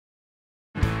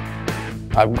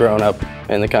I've grown up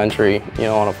in the country,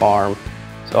 on a farm,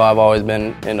 so I've always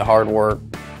been into hard work.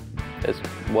 It's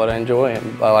what I enjoy.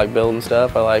 I like building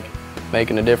stuff, I like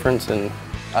making a difference, and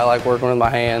I like working with my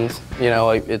hands.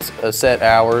 It's a set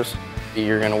hours.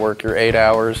 You're gonna work your 8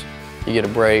 hours, you get a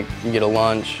break, you get a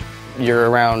lunch. You're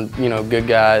around, good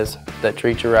guys that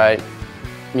treat you right.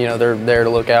 They're there to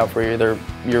look out for you. They're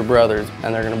your brothers,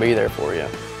 and they're gonna be there for you.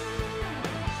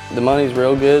 The money's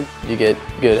real good. You get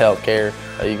good health care,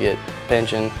 you get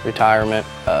pension, retirement,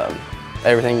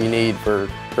 everything you need for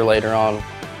later on.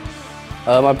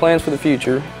 My plans for the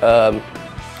future, I'm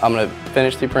gonna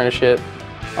finish the apprenticeship,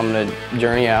 I'm gonna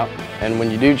journey out, and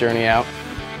when you do journey out,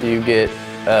 you get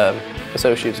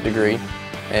associate's degree.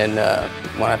 And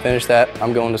when I finish that,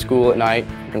 I'm going to school at night,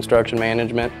 construction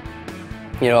management.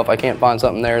 If I can't find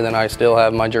something there, then I still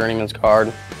have my journeyman's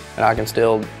card, and I can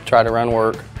still try to run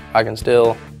work. I can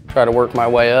still try to work my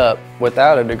way up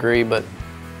without a degree, but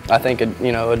I think a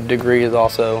degree is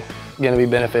also going to be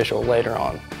beneficial later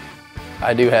on.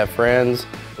 I do have friends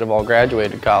that have all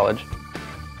graduated college,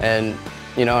 and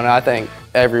and I think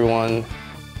everyone,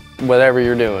 whatever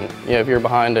you're doing, if you're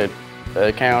behind a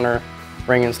counter,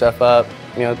 bringing stuff up,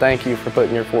 thank you for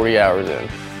putting your 40 hours in.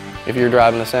 If you're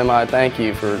driving a semi, thank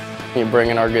you for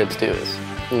bringing our goods to us.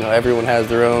 Everyone has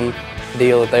their own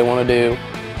deal that they want to do.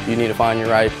 You need to find your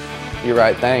right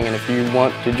thing, and if you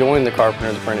want to join the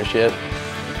Carpenters Apprenticeship,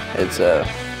 it's a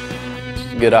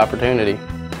good opportunity.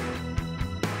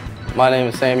 My name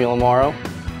is Samuel Amaro,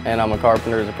 and I'm a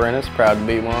Carpenter's Apprentice, proud to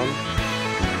be one.